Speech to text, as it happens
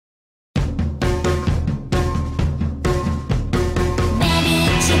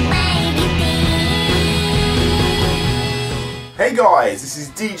Hey guys, this is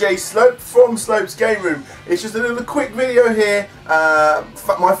DJ Slope from Slope's Game Room. It's just a little quick video here,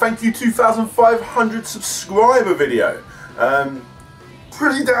 my thank you 2,500 subscriber video.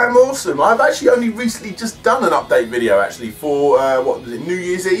 Pretty damn awesome. I've actually only recently just done an update video actually for, what was it, New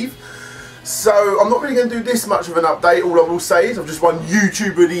Year's Eve. So I'm not really going to do this much of an update. All I will say is I've just won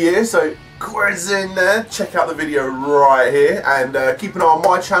YouTuber of the Year, so quiz in there. Check out the video right here and keep an eye on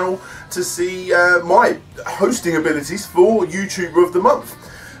my channel to see my hosting abilities for YouTuber of the Month.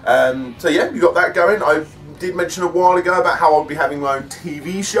 So yeah, we got that going. I did mention a while ago about how I'll be having my own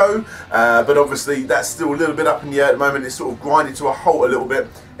TV show, but obviously that's still a little bit up in the air at the moment. It's sort of grinded to a halt a little bit.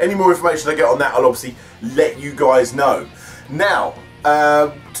 Any more information I get on that, I'll obviously let you guys know. Now,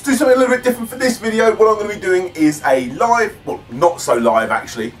 to do something a little bit different for this video, what I'm going to be doing is a live, well, not so live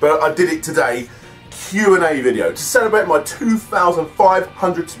actually, but I did it today, Q&A video to celebrate my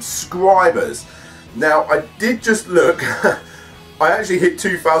 2,500 subscribers. Now, I did just look, I actually hit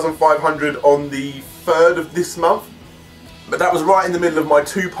 2,500 on the 3rd of this month, but that was right in the middle of my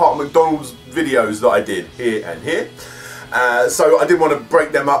two-part McDonald's videos that I did here and here. So I didn't want to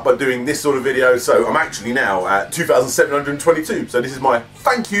break them up by doing this sort of video, so I'm actually now at 2,722. So this is my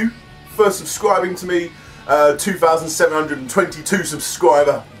thank you for subscribing to me, 2,722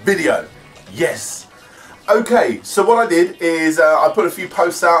 subscriber video. Yes. Okay, so what I did is I put a few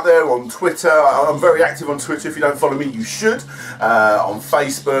posts out there on Twitter. I'm very active on Twitter. If you don't follow me, you should. On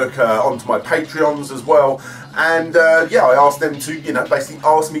Facebook, onto my Patreons as well. And yeah, I asked them to, you know, basically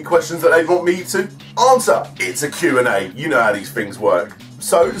ask me questions that they want me to answer. It's a Q&A. You know how these things work.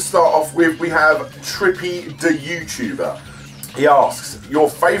 So to start off with, we have Trippy the YouTuber. He asks, your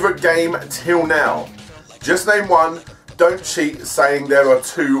favourite game till now? Just name one. Don't cheat saying there are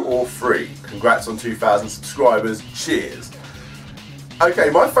 2 or 3. Congrats on 2,000 subscribers. Cheers. Okay,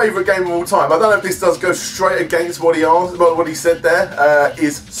 my favourite game of all time, I don't know if this does go straight against what he asked, what he said there,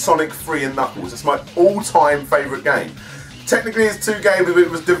 is Sonic 3 and Knuckles. It's my all-time favourite game. Technically it's 2 games, but it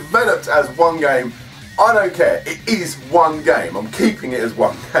was developed as 1 game. I don't care. It is 1 game. I'm keeping it as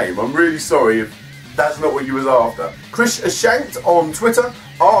 1 game. I'm really sorry if that's not what you was after. Chris Ashanked on Twitter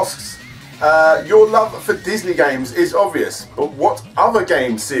asks, your love for Disney games is obvious, but what other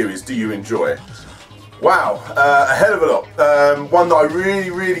game series do you enjoy? Wow, a hell of a lot. One that I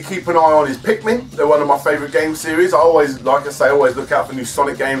really keep an eye on is Pikmin. They're one of my favourite game series. I always, like I say, always look out for new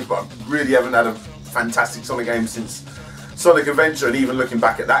Sonic games, but I really haven't had a fantastic Sonic game since Sonic Adventure, and even looking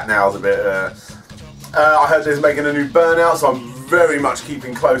back at that now is a bit... I heard they're making a new Burnout, so I'm very much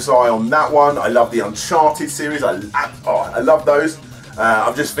keeping close eye on that one. I love the Uncharted series. I love those.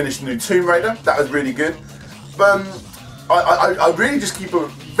 I've just finished the new Tomb Raider. That was really good. But I really just keep a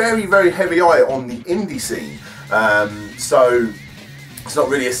very keepy eye on the indie scene. So it's not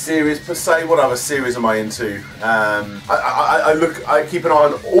really a series per se. What other series am I into? I keep an eye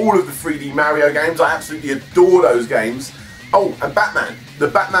on all of the 3D Mario games. I absolutely adore those games. Oh, and Batman. The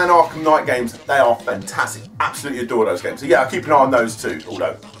Batman Arkham Knight games, they are fantastic. Absolutely adore those games. So yeah, I keep an eye on those too,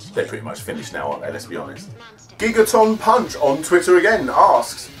 although they're pretty much finished now, aren't they? Let's be honest. Gigaton Punch on Twitter again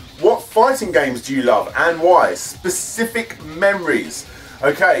asks, what fighting games do you love and why? Specific memories.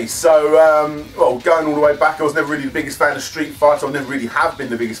 Okay, so, well, going all the way back, I was never really the biggest fan of Street Fighter. I never really have been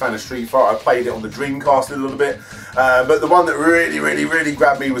the biggest fan of Street Fighter. I played it on the Dreamcast a little bit. But the one that really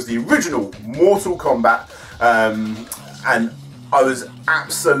grabbed me was the original Mortal Kombat. And I was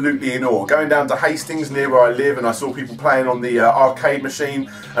absolutely in awe. Going down to Hastings, near where I live, and I saw people playing on the arcade machine.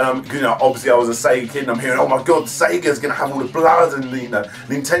 And you know, obviously I was a Sega kid, and I'm hearing, oh my God, Sega's going to have all the blood, and you know,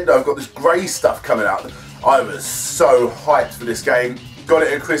 Nintendo have got this grey stuff coming out. I was so hyped for this game. Got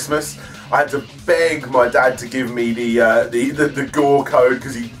it at Christmas. I had to beg my dad to give me the gore code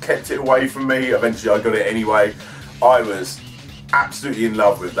because he kept it away from me. Eventually, I got it anyway. I was absolutely in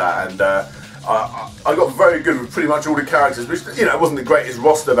love with that, and I got very good with pretty much all the characters, which, you know, it wasn't the greatest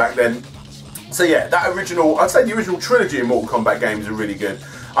roster back then. So yeah, that original, I'd say the original trilogy of Mortal Kombat games are really good.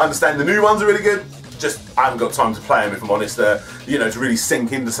 I understand the new ones are really good, just I haven't got time to play them, if I'm honest, you know, to really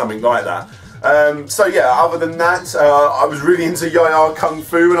sink into something like that. So yeah, other than that, I was really into Yaya Kung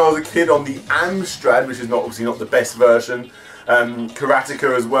Fu when I was a kid on the Amstrad, which is obviously not the best version.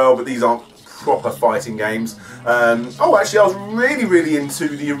 Karateka as well, but these aren't proper fighting games. Oh, actually, I was really into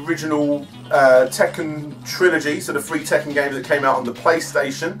the original Tekken trilogy, so the 3 Tekken games that came out on the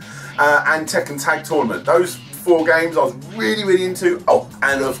PlayStation, and Tekken Tag Tournament. Those 4 games I was really into. Oh,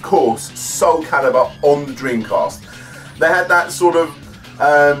 and of course, Soul Calibur on the Dreamcast. They had that sort of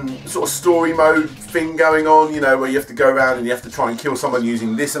story mode thing going on, you know, where you have to go around and you have to try and kill someone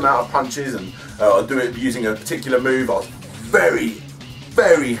using this amount of punches, and do it using a particular move. I was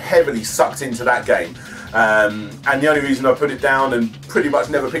very heavily sucked into that game. And the only reason I put it down and pretty much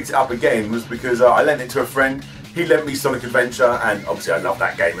never picked it up again was because I lent it to a friend. He lent me Sonic Adventure, and obviously I love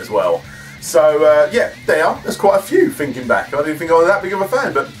that game as well. So yeah, there's quite a few thinking back. I didn't think I was that big of a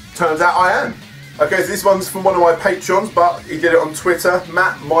fan, but turns out I am. Okay, so this one's from one of my patrons, but he did it on Twitter,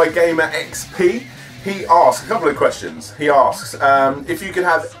 Matt MyGamerXP. He asks a couple of questions. He asks, if you could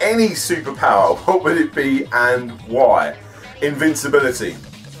have any superpower, what would it be and why? Invincibility.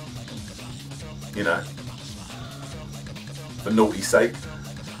 You know, for naughty's sake.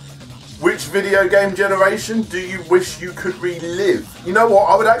 Which video game generation do you wish you could relive? You know what,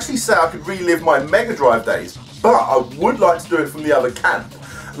 I would actually say I could relive my Mega Drive days, but I would like to do it from the other camp.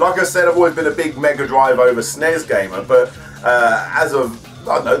 Like I said, I've always been a big Mega Drive over SNES gamer, but as of,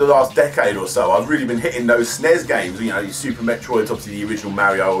 I don't know, the last decade or so, I've really been hitting those SNES games. You know, your Super Metroids, obviously the original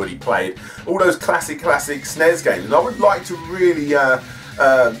Mario I already played, all those classic SNES games, and I would like to really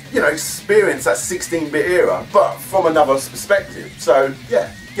you know, experience that 16-bit era, but from another perspective. So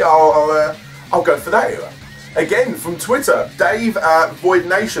yeah, I'll go for that era. Again, from Twitter, Dave Void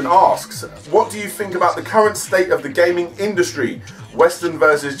Nation asks, what do you think about the current state of the gaming industry? Western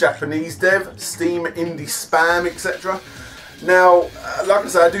versus Japanese dev, Steam, indie spam, etc. Now, like I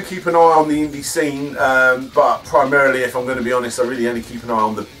said, I do keep an eye on the indie scene, but primarily, if I'm going to be honest, I really only keep an eye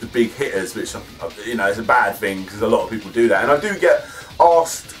on the big hitters, which, you know, is a bad thing because a lot of people do that. And I do get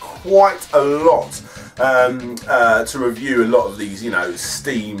asked quite a lot to review a lot of these, you know,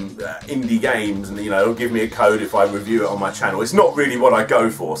 Steam indie games, and, you know, it'll give me a code if I review it on my channel. It's not really what I go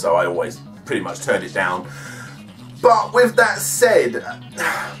for, so I always pretty much turn it down. But with that said,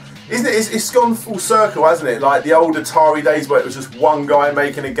 isn't it, it's gone full circle, hasn't it? Like the old Atari days where it was just one guy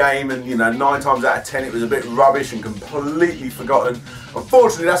making a game, and, you know, 9 times out of 10 it was a bit rubbish and completely forgotten.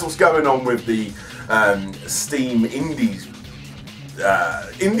 Unfortunately, that's what's going on with the Steam indie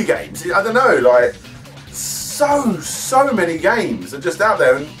games. I don't know, like so many games are just out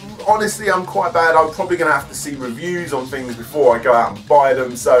there, and honestly, I'm quite bad. I'm probably going to have to see reviews on things before I go out and buy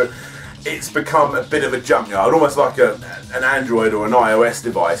them. So it's become a bit of a junkyard, almost like an Android or an iOS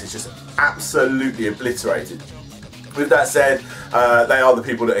device. It's just absolutely obliterated. With that said, they are the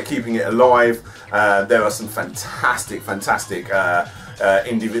people that are keeping it alive. There are some fantastic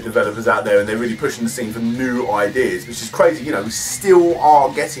indie developers out there, and they're really pushing the scene for new ideas, which is crazy. You know, we still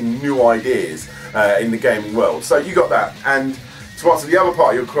are getting new ideas in the gaming world. So you got that. And to answer the other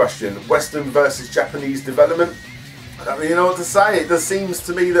part of your question, Western versus Japanese development, I don't really know what to say. It does seems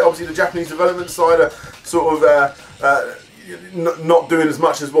to me that obviously the Japanese development side are sort of not doing as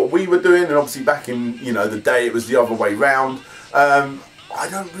much as what we were doing, and obviously back in, you know, the day it was the other way round. I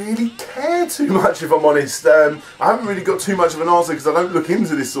don't really care too much, if I'm honest. I haven't really got too much of an answer because I don't look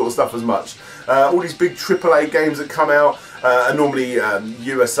into this sort of stuff as much. All these big AAA games that come out are normally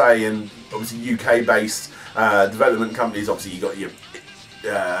USA and obviously UK based development companies. Obviously you got your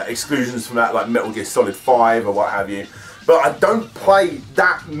exclusions from that, like Metal Gear Solid 5 or what have you. But I don't play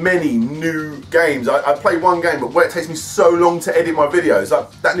that many new games. I play one game, but where it takes me so long to edit my videos,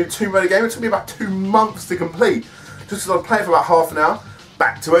 like that new Tomb Raider game, it took me about 2 months to complete. Just because I play it for about half an hour,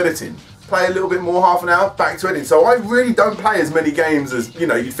 back to editing. Play a little bit more, half an hour, back to editing. So I really don't play as many games as, you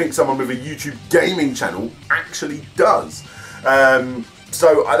know, you'd think someone with a YouTube gaming channel actually does.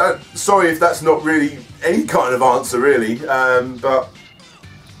 So I don't, sorry if that's not really any kind of answer really, but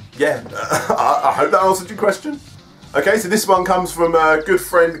yeah, I hope that answered your question. Okay, so this one comes from a good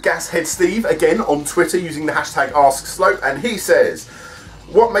friend Gashead Steve, again on Twitter using the hashtag AskSlope, and he says,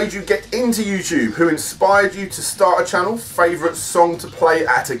 what made you get into YouTube? Who inspired you to start a channel? Favourite song to play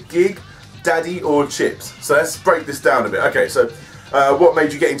at a gig? Daddy or Chips? So let's break this down a bit. Okay, so what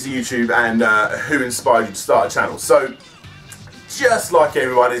made you get into YouTube, and who inspired you to start a channel? So just like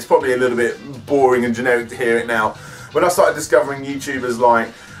everyone, it's probably a little bit boring and generic to hear it now. When I started discovering YouTubers like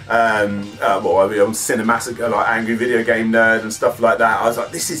well, I'm Cinemassacre, like Angry Video Game Nerd and stuff like that, I was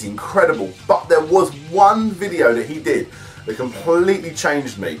like, this is incredible. But there was one video that he did that completely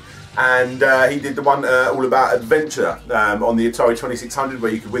changed me, and he did the one all about adventure on the Atari 2600,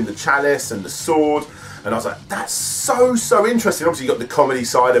 where you could win the chalice and the sword, and I was like, that's so interesting. Obviously you got the comedy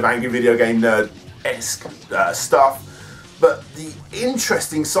side of Angry Video Game Nerd-esque stuff, but the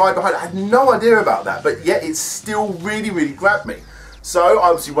interesting side behind it, I had no idea about that, but yet it still really grabbed me. So I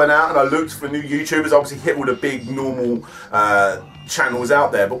obviously went out and I looked for new YouTubers. I obviously hit all the big normal channels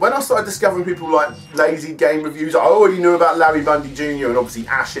out there. But when I started discovering people like Lazy Game Reviews, I already knew about Larry Bundy Jr. and obviously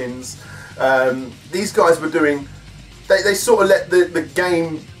Ashins. These guys were doing, they sort of let the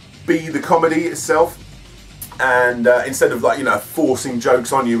game be the comedy itself. And instead of, like, you know, forcing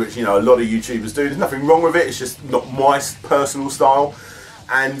jokes on you, which, you know, a lot of YouTubers do, there's nothing wrong with it. It's just not my personal style.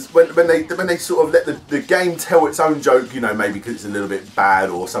 And when they sort of let the game tell its own joke, you know, maybe because it's a little bit bad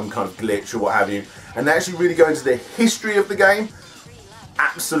or some kind of glitch or what have you, and they actually really go into the history of the game,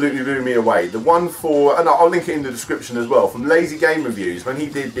 absolutely blew me away. The one for, and I'll link it in the description as well, from Lazy Game Reviews, when he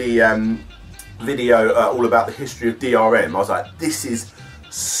did the video all about the history of DRM, I was like, this is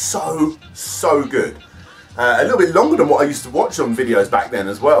so good. A little bit longer than what I used to watch on videos back then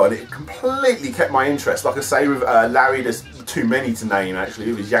as well, and it completely kept my interest. Like I say with Larry, there's too many to name actually,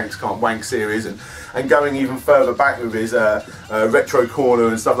 with his Yanks Can't Wank series, and going even further back with his Retro Corner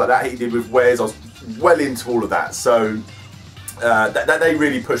and stuff like that he did with Wes. I was well into all of that, so they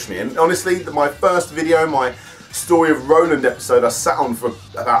really pushed me. And honestly, my first video, my Story of Roland episode, I sat on for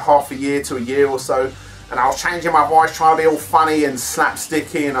about half a year to a year or so, and I was changing my voice, trying to be all funny and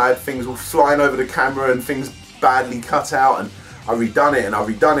slapsticky, and I had things all flying over the camera and things badly cut out, and I redone it and I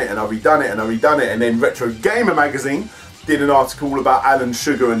redone it and I redone it and I redone it, and then Retro Gamer magazine did an article all about Alan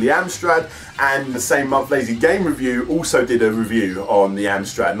Sugar and the Amstrad, and the same month Lazy Game Review also did a review on the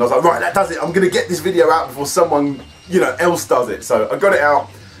Amstrad, and I was like, right, that does it, I'm going to get this video out before someone, you know, else does it. So I got it out,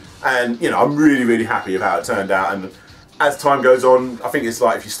 and you know, I'm really happy with how it turned out. And as time goes on, I think it's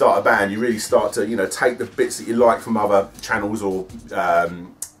like if you start a band, you really start to, you know, take the bits that you like from other channels or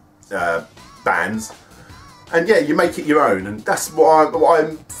bands, and yeah, you make it your own, and that's what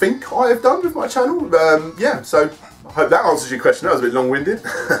I think I have done with my channel. Yeah, so I hope that answers your question. That was a bit long-winded.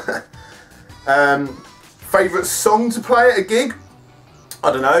 Favourite song to play at a gig?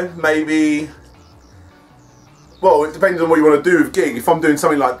 I don't know, maybe... Well, it depends on what you want to do with gig. If I'm doing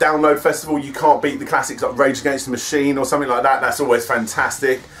something like Download Festival, you can't beat the classics like Rage Against the Machine or something like that. That's always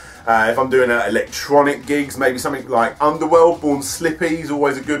fantastic. If I'm doing electronic gigs, maybe something like Underworld, Born Slippy is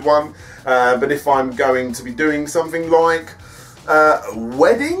always a good one. But if I'm going to be doing something like a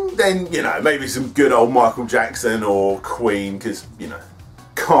wedding, then, you know, maybe some good old Michael Jackson or Queen, because, you know,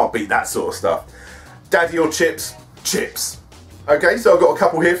 can't beat that sort of stuff. Daddy or Chips? Chips. Okay, so I've got a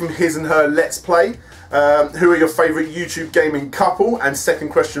couple here from His and Her Let's Play. Who are your favourite YouTube gaming couple? And second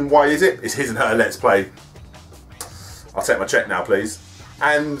question, why is it? It's His and Her Let's Play. I'll take my check now, please.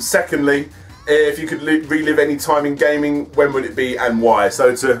 And secondly, if you could relive any time in gaming, when would it be and why?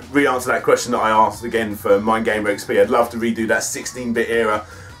 So to re-answer that question that I asked again for Mind Gamer XP, I'd love to redo that 16-bit era,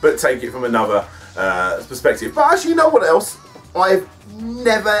 but take it from another perspective. But actually, you know what else? I've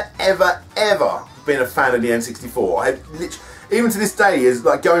never, ever been a fan of the N64. I've literally... Even to this day, is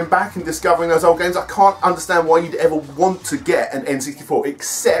like going back and discovering those old games, I can't understand why you'd ever want to get an N64,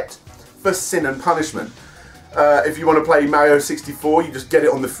 except for Sin and Punishment. If you want to play Mario 64, you just get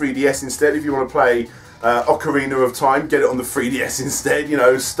it on the 3DS instead. If you want to play Ocarina of Time, get it on the 3DS instead, you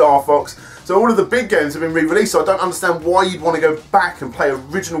know, Star Fox. So all of the big games have been re-released, so I don't understand why you'd want to go back and play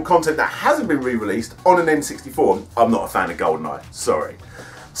original content that hasn't been re-released on an N64. I'm not a fan of GoldenEye, sorry.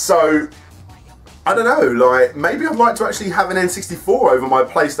 So... I don't know, like, maybe I'd like to actually have an N64 over my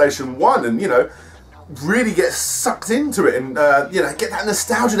PlayStation 1 and, you know, really get sucked into it and, you know, get that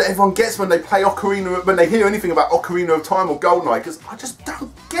nostalgia that everyone gets when they play Ocarina, when they hear anything about Ocarina of Time or GoldenEye, because I just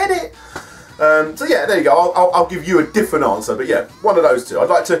don't get it. So yeah, there you go, I'll give you a different answer, but yeah, one of those two. I'd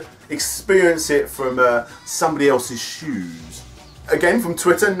like to experience it from somebody else's shoes. Again, from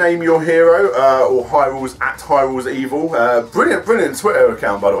Twitter, name your hero, or Hyrule's at Hyrule's Evil. Brilliant Twitter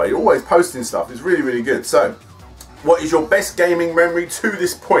account, by the way. You're always posting stuff. It's really good. So, what is your best gaming memory to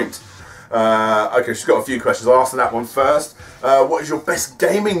this point? Okay, she's got a few questions. I'll answer that one first. What is your best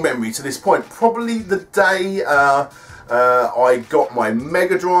gaming memory to this point? Probably the day I got my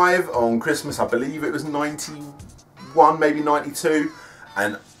Mega Drive on Christmas. I believe it was 91, maybe 92.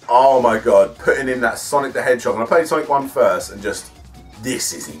 And oh my god, putting in that Sonic the Hedgehog. And I played Sonic 1 first and just...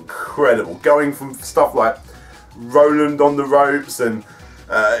 This is incredible. Going from stuff like Roland on the Ropes and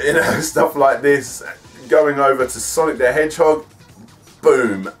you know, stuff like this, going over to Sonic the Hedgehog,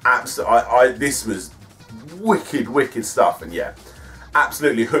 boom! Absolutely, this was wicked stuff, and yeah,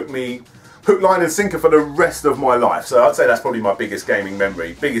 absolutely hook, line, and sinker for the rest of my life. So I'd say that's probably my biggest gaming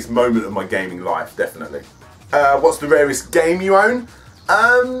memory, biggest moment of my gaming life, definitely. What's the rarest game you own?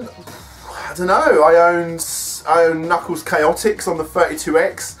 I don't know. I own Knuckles Chaotix on the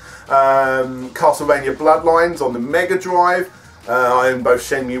 32X, Castlevania Bloodlines on the Mega Drive. I own both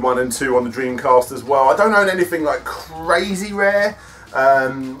Shenmue 1 and 2 on the Dreamcast as well. I don't own anything like crazy rare. I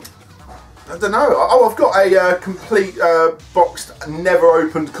don't know. Oh, I've got a complete boxed, never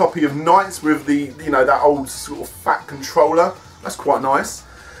opened copy of Knights with the, you know, that old sort of fat controller. That's quite nice.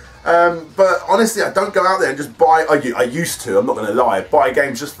 But honestly, I don't go out there and just buy, I used to, I'm not going to lie, buy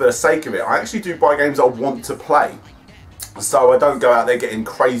games just for the sake of it. I actually do buy games I want to play. So I don't go out there getting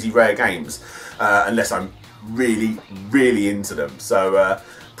crazy rare games, unless I'm really into them. So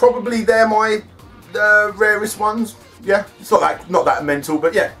probably they're my rarest ones. Yeah, it's not that mental,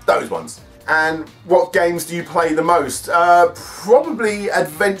 but yeah, those ones. And what games do you play the most? Probably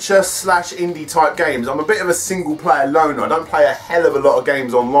adventure / indie type games. I'm a bit of a single player loner. I don't play a hell of a lot of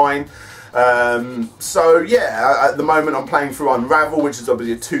games online. So yeah, at the moment I'm playing through Unravel, which is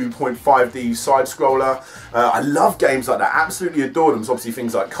obviously a 2.5D side scroller. I love games like that, absolutely adore them. So obviously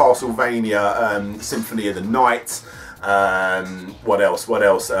things like Castlevania, Symphony of the Night, what else,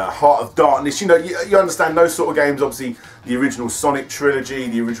 Heart of Darkness. You know, you understand those sort of games. Obviously the original Sonic trilogy,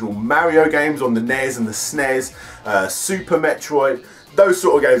 the original Mario games on the NES and the SNES, Super Metroid, those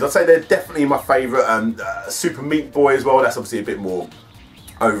sort of games. I'd say they're definitely my favourite. Super Meat Boy as well, that's obviously a bit more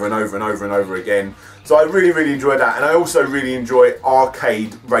over and over again. So I really enjoy that, and I also really enjoy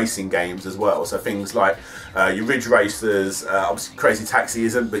arcade racing games as well. So things like your Ridge Racers, obviously Crazy Taxi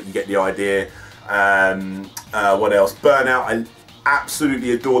isn't, but you get the idea. What else? Burnout, I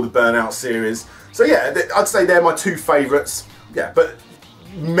absolutely adore the Burnout series. So yeah, I'd say they're my two favourites. Yeah, but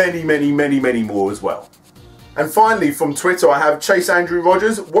many more as well. And finally from Twitter I have Chase Andrew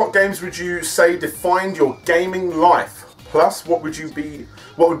Rogers. What games would you say defined your gaming life? Plus, what would be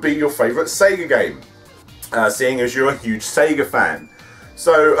your favourite Sega game? Seeing as you're a huge Sega fan.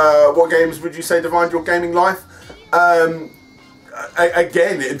 So, what games would you say defined your gaming life?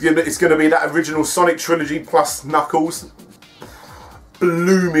 Again, it's going to be that original Sonic trilogy plus Knuckles.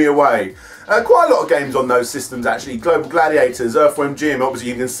 Blew me away. Quite a lot of games on those systems actually. Global Gladiators, Earthworm Jim.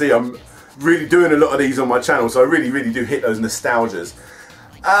 Obviously, you can see I'm really doing a lot of these on my channel, so I really do hit those nostalgias.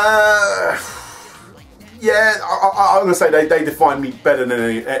 Yeah, I'm going to say they define me better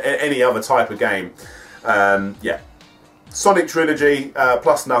than any other type of game. Yeah, Sonic Trilogy,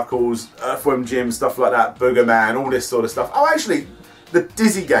 plus Knuckles, Earthworm Jim, stuff like that, Booger Man, all this sort of stuff. Oh, actually, the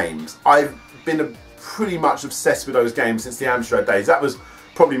Dizzy games, I've been pretty much obsessed with those games since the Amstrad days. That was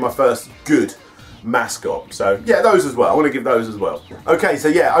probably my first good mascot. So yeah, those as well. I want to give those as well. Okay, so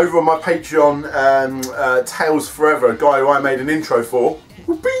yeah, over on my Patreon, Tales Forever, a guy who I made an intro for,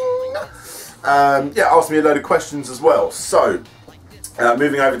 yeah, asked me a load of questions as well. So,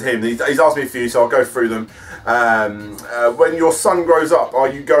 moving over to him, he's asked me a few, so I'll go through them. When your son grows up, are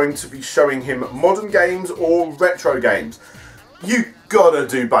you going to be showing him modern games or retro games? You gotta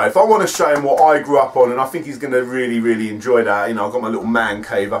do both. I want to show him what I grew up on, and I think he's going to really enjoy that. You know, I've got my little man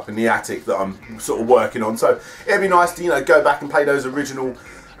cave up in the attic that I'm sort of working on, so it'd be nice to, you know, go back and play those original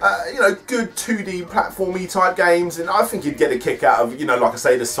you know, good 2D platformy type games, and I think you'd get a kick out of, you know, like I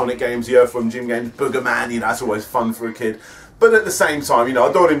say, the Sonic games, the Earthworm Jim games, Booger Man, you know, that's always fun for a kid. But at the same time, you know,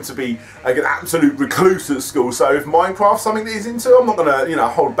 I don't want him to be like an absolute recluse at school, so if Minecraft's something that he's into, I'm not going to, you know,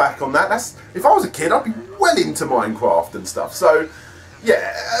 hold back on that. That's, if I was a kid, I'd be well into Minecraft and stuff, so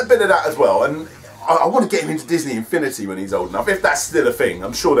yeah, a bit of that as well. And I want to get him into Disney Infinity when he's old enough, if that's still a thing.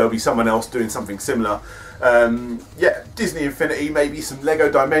 I'm sure there'll be someone else doing something similar. Yeah, Disney Infinity, maybe some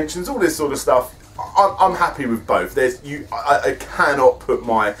Lego Dimensions, all this sort of stuff. I'm happy with both. I cannot put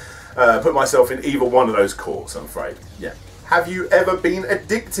myself in either one of those courts, I'm afraid. Yeah. Have you ever been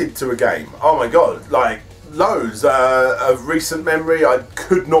addicted to a game? Oh my god, like loads. Of recent memory, I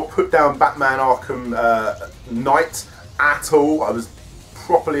could not put down Batman Arkham Knight at all. I was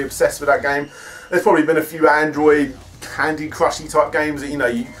properly obsessed with that game. There's probably been a few Android Candy Crushy type games that, you know,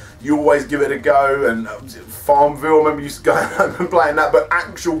 you always give it a go, and Farmville, I remember used to go home and playing that, but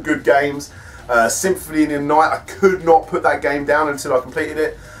actual good games. Symphony in the Night, I could not put that game down until I completed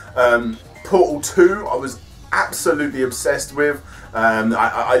it. Portal 2, I was absolutely obsessed with.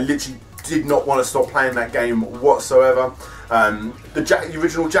 I literally did not want to stop playing that game whatsoever. The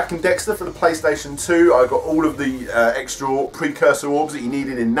original Jak and Daxter for the PlayStation 2, I got all of the extra precursor orbs that you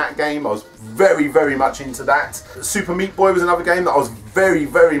needed in that game. I was very much into that. Super Meat Boy was another game that I was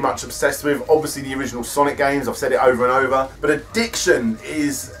very much obsessed with. Obviously the original Sonic games, I've said it over and over. But Addiction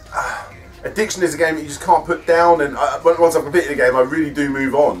is a game that you just can't put down, and once I've completed the game, I really do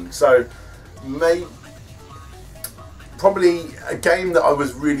move on. So, probably a game that I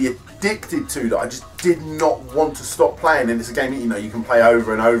was really addicted to, that I just did not want to stop playing, and it's a game that, you know, you can play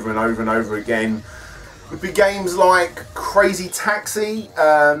over and over again, would be games like Crazy Taxi.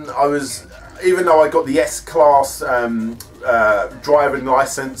 Even though I got the S-Class driving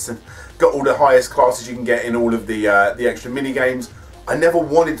license and got all the highest classes you can get in all of the extra mini games, I never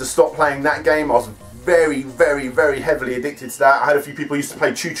wanted to stop playing that game. I was very heavily addicted to that. I had a few people I used to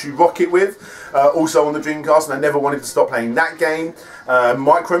play Choo Choo Rocket with, also on the Dreamcast, and I never wanted to stop playing that game.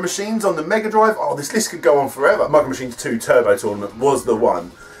 Micro Machines on the Mega Drive, oh, this list could go on forever. Micro Machines 2 Turbo Tournament was the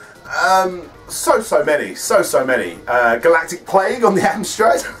one. So many. Galactic Plague on the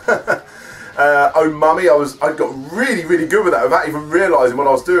Amstrad. Oh Mummy, I got really good with that without even realising what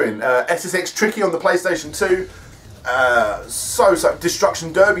I was doing. SSX Tricky on the PlayStation 2.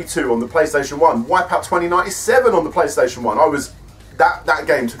 Destruction Derby 2 on the PlayStation 1. Wipeout 2097 on the PlayStation 1. That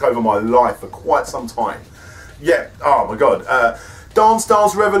game took over my life for quite some time. Yeah, oh my god. Dance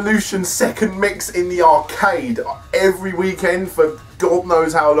Dance Revolution second mix in the arcade every weekend for God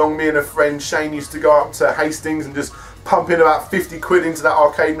knows how long. Me and a friend Shane used to go up to Hastings and just pump in about 50 quid into that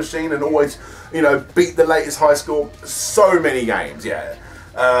arcade machine and always, you know, beat the latest high score. So many games, yeah.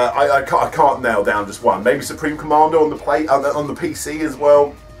 I can't nail down just one. Maybe Supreme Commander on the PC as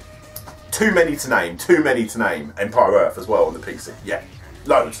well. Too many to name. Empire Earth as well on the PC. Yeah,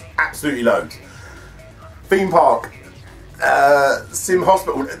 loads, absolutely loads. Theme Park, Sim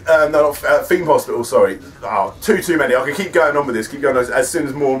Hospital, no, not Theme Hospital. Sorry. Oh, too many. I can keep going on with this. Keep going on as soon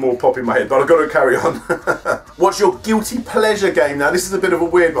as more and more pop in my head. But I've got to carry on. What's your guilty pleasure game? Now this is a bit of a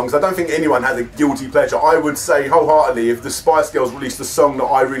weird one because I don't think anyone has a guilty pleasure. I would say wholeheartedly, if the Spice Girls released a song that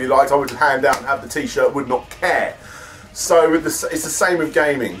I really liked, I would hand out and have the T-shirt. Would not care. So it's the same with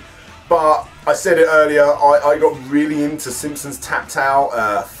gaming. But I said it earlier, I got really into Simpsons Tapped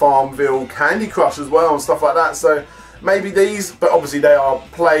Out, Farmville, Candy Crush as well and stuff like that. So maybe these, but obviously they are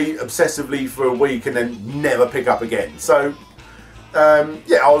play obsessively for a week and then never pick up again. So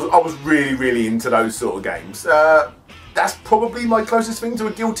yeah, I was really into those sort of games. That's probably my closest thing to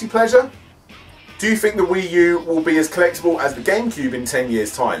a guilty pleasure. Do you think the Wii U will be as collectible as the GameCube in 10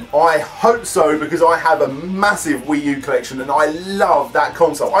 years time? I hope so, because I have a massive Wii U collection and I love that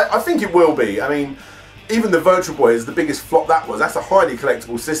console. I think it will be. I mean, even the Virtual Boy is the biggest flop that was. That's a highly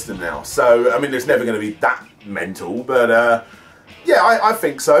collectible system now. So, I mean, it's never going to be that mental, but yeah, I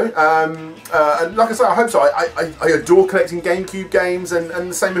think so. And like I say, I hope so. I adore collecting GameCube games and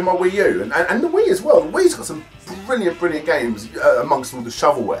the same with my Wii U. And the Wii as well. The Wii's got some brilliant games amongst all the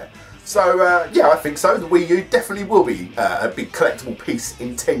shovelware. So yeah, I think so. The Wii U definitely will be a big collectible piece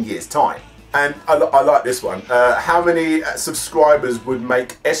in 10 years time. And I like this one. How many subscribers would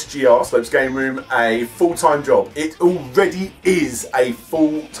make SGR, Slopes Game Room, a full-time job? It already is a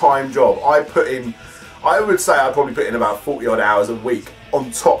full-time job. I would say I probably put in about 40 odd hours a week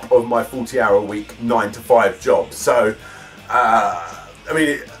on top of my 40-hour a week 9 to 5 job. So I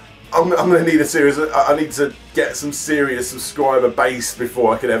mean, I'm going to need I need to get some serious subscriber base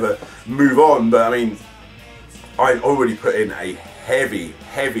before I could ever move on. But I mean, I already put in a heavy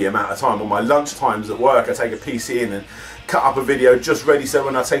amount of time. On my lunch times at work, I take a PC in and cut up a video just ready, so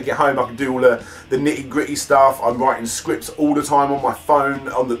when I take it home I can do all the nitty gritty stuff. I'm writing scripts all the time on my phone.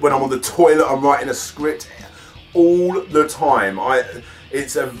 When I'm on the toilet, I'm writing a script all the time.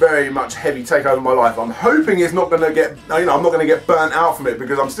 It's a very much heavy take over my life. I'm hoping it's not going to get, I'm not going to get burnt out from it,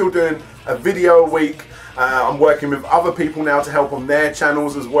 because I'm still doing a video a week. I'm working with other people now to help on their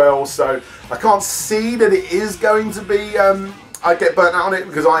channels as well. So I can't see that it is going to be, I get burnt out on it,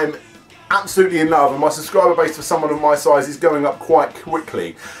 because I am absolutely in love, and my subscriber base for someone of my size is going up quite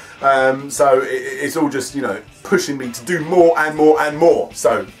quickly. So it's all just, you know, pushing me to do more and more and more.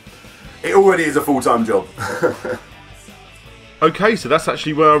 So it already is a full-time job. Okay, so that's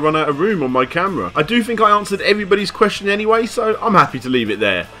actually where I run out of room on my camera. I do think I answered everybody's question anyway, so I'm happy to leave it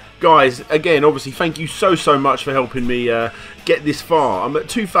there. Guys, again, obviously, thank you so much for helping me get this far. I'm at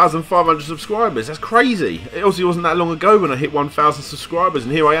 2,500 subscribers. That's crazy. It also wasn't that long ago when I hit 1,000 subscribers,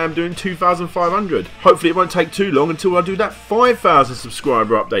 and here I am doing 2,500. Hopefully it won't take too long until I do that 5,000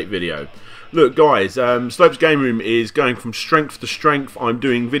 subscriber update video. Look, guys, Slopes Game Room is going from strength to strength. I'm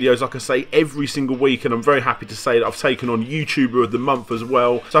doing videos, like I say, every single week, and I'm very happy to say that I've taken on YouTuber of the Month as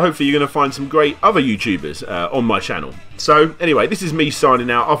well. So hopefully you're going to find some great other YouTubers on my channel. So anyway, this is me signing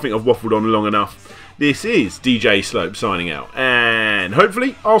out. I think I've waffled on long enough. This is DJ Slope signing out, and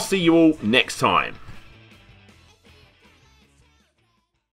hopefully I'll see you all next time.